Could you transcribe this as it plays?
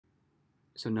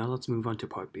So now let's move on to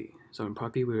part B. So in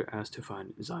part B we were asked to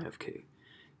find xi of k.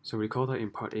 So recall that in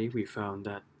part A we found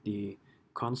that the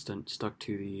constant stuck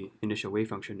to the initial wave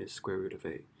function is square root of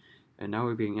a. And now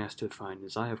we're being asked to find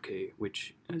xi of k,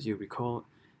 which, as you recall,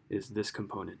 is this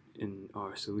component in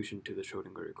our solution to the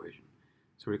Schrodinger equation.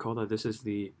 So recall that this is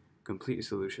the complete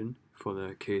solution for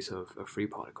the case of a free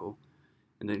particle.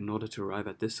 And then in order to arrive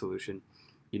at this solution,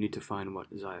 you need to find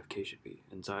what xi of k should be.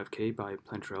 And xi of k by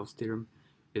Plancherel's theorem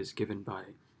is given by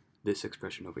this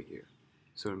expression over here.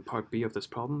 So in part B of this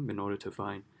problem, in order to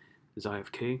find xi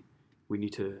of k, we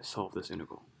need to solve this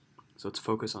integral. So let's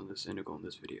focus on this integral in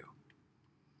this video.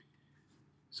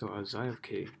 So our xi of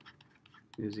k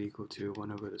is equal to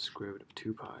 1 over the square root of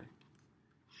 2 pi,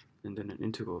 and then an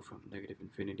integral from negative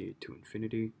infinity to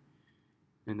infinity,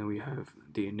 and then we have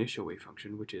the initial wave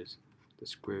function, which is the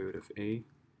square root of a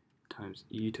times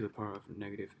e to the power of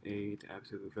negative a, the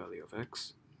absolute value of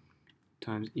x,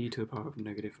 times e to the power of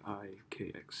negative I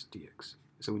kx dx.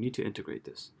 So we need to integrate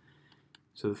this.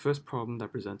 So the first problem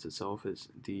that presents itself is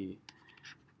the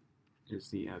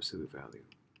absolute value.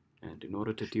 And in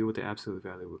order to deal with the absolute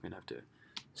value, we're going to have to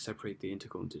separate the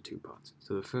integral into two parts.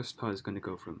 So the first part is going to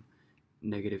go from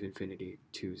negative infinity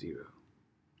to 0.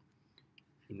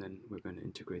 And then we're going to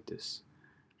integrate this.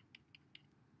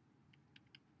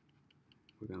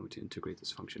 We're going to integrate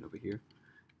this function over here.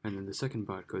 And then the second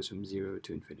part goes from 0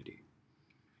 to infinity.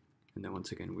 And then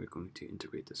once again, we're going to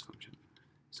integrate this function.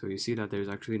 So you see that there's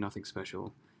actually nothing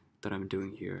special that I'm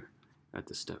doing here at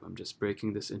this step. I'm just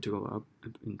breaking this integral up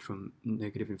from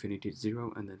negative infinity to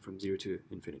 0 and then from 0 to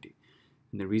infinity.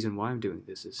 And the reason why I'm doing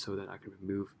this is so that I can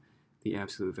remove the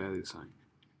absolute value sign.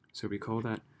 So recall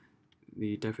that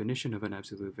the definition of an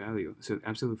absolute value, so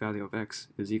absolute value of x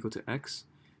is equal to x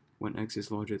when x is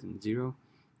larger than 0,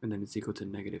 and then it's equal to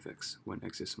negative x when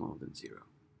x is smaller than 0.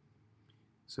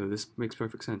 So this makes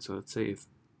perfect sense. So let's say if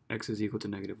x is equal to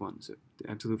negative 1, so the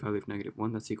absolute value of negative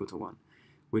 1, that's equal to 1,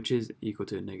 which is equal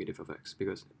to negative of x,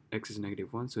 because x is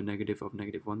negative 1, so negative of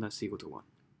negative 1, that's equal to 1.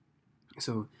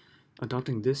 So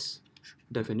adopting this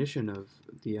definition of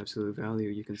the absolute value,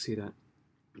 you can see that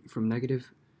from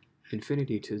negative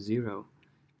infinity to 0,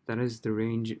 that is the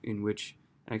range in which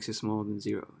x is smaller than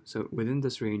 0. So within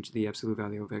this range, the absolute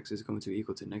value of x is going to be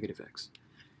equal to negative x.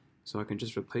 So I can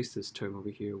just replace this term over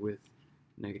here with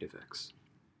negative x,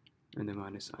 and then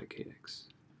minus ikx,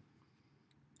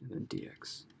 and then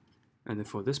dx. And then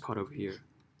for this part over here,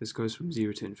 this goes from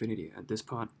 0 to infinity, and this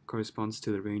part corresponds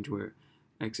to the range where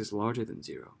x is larger than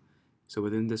 0. So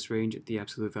within this range, the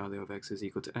absolute value of x is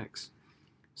equal to x.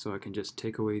 So I can just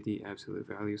take away the absolute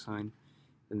value sign,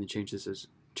 and then change this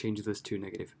to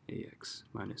negative ax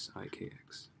minus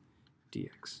ikx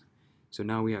dx. So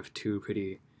now we have two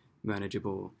pretty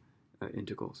manageable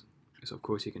integrals. So of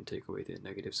course you can take away the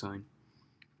negative sign,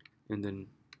 and then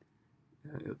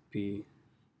it'll be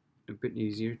a bit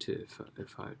easier to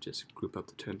if I just group up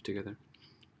the terms together.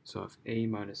 So I have a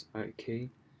minus ik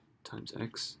times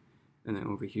x, and then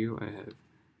over here I have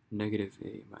negative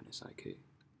a minus ik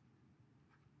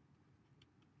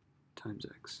times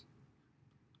x.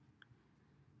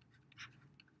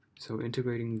 So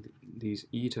integrating these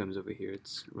e terms over here,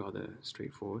 it's rather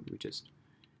straightforward. We just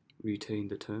retain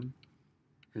the term,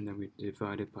 and then we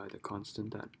divide it by the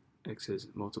constant that x is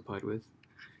multiplied with,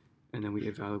 and then we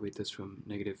evaluate this from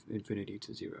negative infinity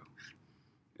to 0.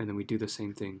 And then we do the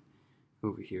same thing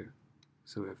over here.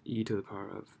 So we have e to the power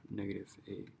of negative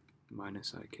a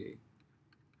minus ik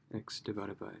x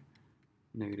divided by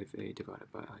negative a divided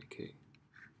by ik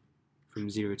from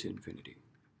 0 to infinity.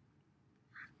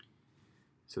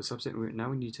 So now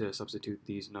we need to substitute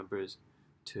these numbers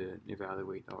to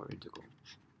evaluate our integral.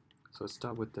 So let's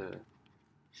start with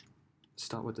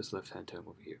this left-hand term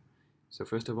over here. So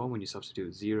first of all, when you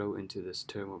substitute 0 into this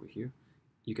term over here,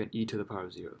 you get e to the power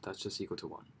of 0. That's just equal to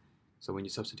 1. So when you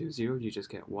substitute 0, you just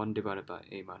get 1 divided by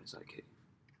a minus ik.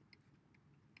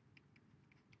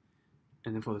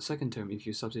 And then for the second term, if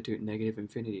you substitute negative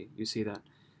infinity, you see that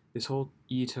this whole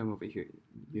e term over here,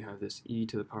 you have this e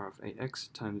to the power of ax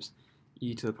times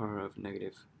e to the power of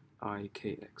negative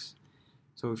ikx.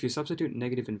 So if you substitute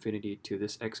negative infinity to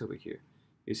this x over here,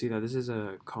 you see that this is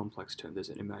a complex term, this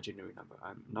is an imaginary number.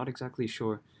 I'm not exactly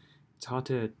sure, it's hard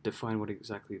to define what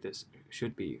exactly this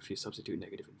should be if you substitute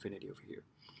negative infinity over here.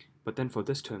 But then for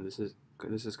this term, this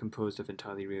is composed of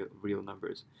entirely real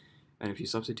numbers. And if you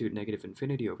substitute negative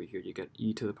infinity over here, you get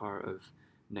e to the power of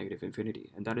negative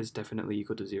infinity, and that is definitely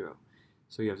equal to 0.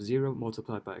 So you have 0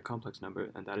 multiplied by a complex number,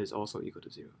 and that is also equal to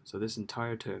 0. So this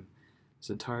entire term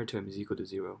is equal to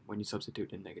 0 when you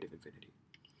substitute in negative infinity.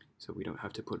 So we don't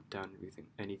have to put down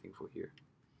anything for here.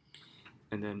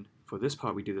 And then for this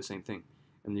part, we do the same thing.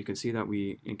 And you can see that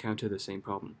we encounter the same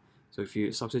problem. So if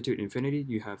you substitute infinity,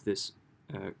 you have this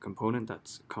component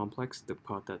that's complex, the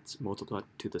part that's multiplied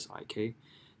to this ik,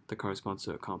 that corresponds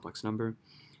to a complex number.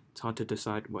 It's hard to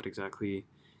decide what exactly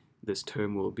this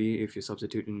term will be if you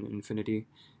substitute in infinity,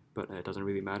 but it doesn't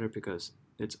really matter because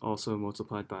it's also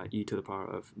multiplied by e to the power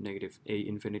of negative a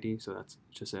infinity, so that's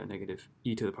just a negative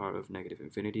e to the power of negative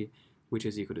infinity, which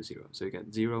is equal to 0. So you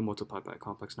get 0 multiplied by a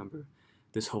complex number.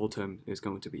 This whole term is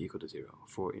going to be equal to 0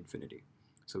 for infinity,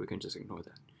 so we can just ignore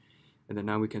that. And then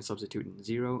now we can substitute in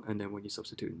 0, and then when you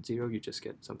substitute in 0, you just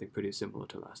get something pretty similar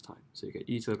to last time. So you get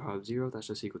e to the power of 0, that's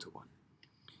just equal to 1.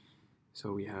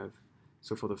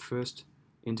 So for the first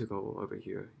integral over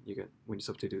here, you get, when you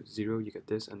substitute 0, you get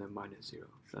this, and then minus 0.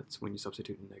 That's when you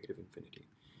substitute in negative infinity.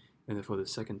 And then for the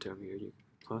second term here, you get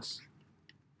plus.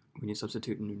 When you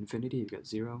substitute in infinity, you get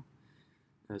 0,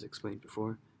 as explained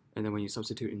before. And then when you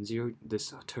substitute in 0,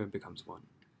 this term becomes 1.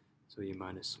 So you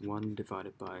minus 1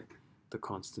 divided by the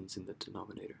constants in the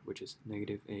denominator, which is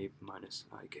negative a minus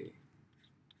ik.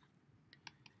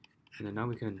 And then now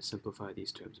we can simplify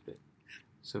these terms a bit.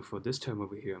 So for this term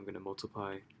over here, I'm going to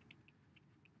multiply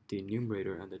the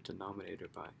numerator and the denominator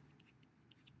by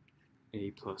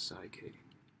a plus ik.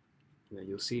 And then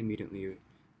you'll see immediately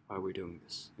why we're doing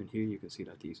this. And here you can see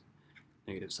that these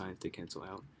negative signs, they cancel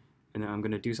out. And then I'm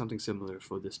going to do something similar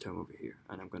for this term over here.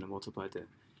 And I'm going to multiply the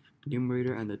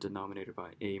numerator and the denominator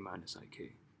by a minus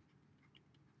ik.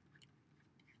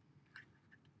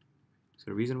 So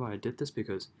the reason why I did this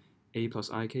because a plus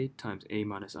ik times a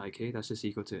minus ik, that's just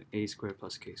equal to a squared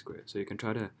plus k squared. So you can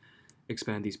try to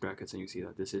expand these brackets and you see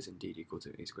that this is indeed equal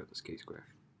to a squared plus k squared.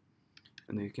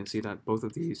 And then you can see that both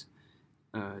of these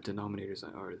denominators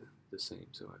are the same.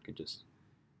 So I can just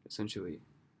essentially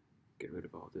get rid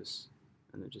of all this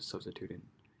and then just substitute in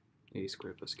a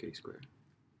squared plus k squared.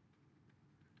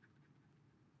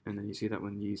 And then you see that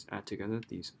when these add together,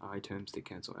 these I terms, they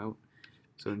cancel out.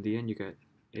 So in the end, you get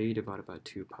a divided by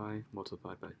 2 pi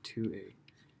multiplied by 2a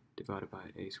divided by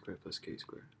a squared plus k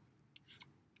squared.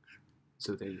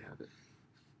 So there you have it.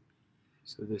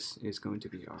 So this is going to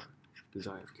be our xi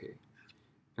of k.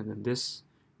 And then this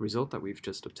result that we've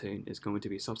just obtained is going to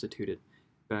be substituted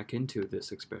back into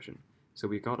this expression. So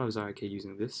we got our xi of k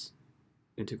using this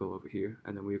integral over here,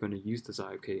 and then we're going to use the xi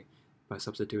of k by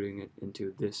substituting it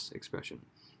into this expression,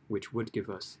 which would give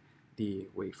us the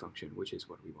wave function, which is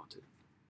what we wanted.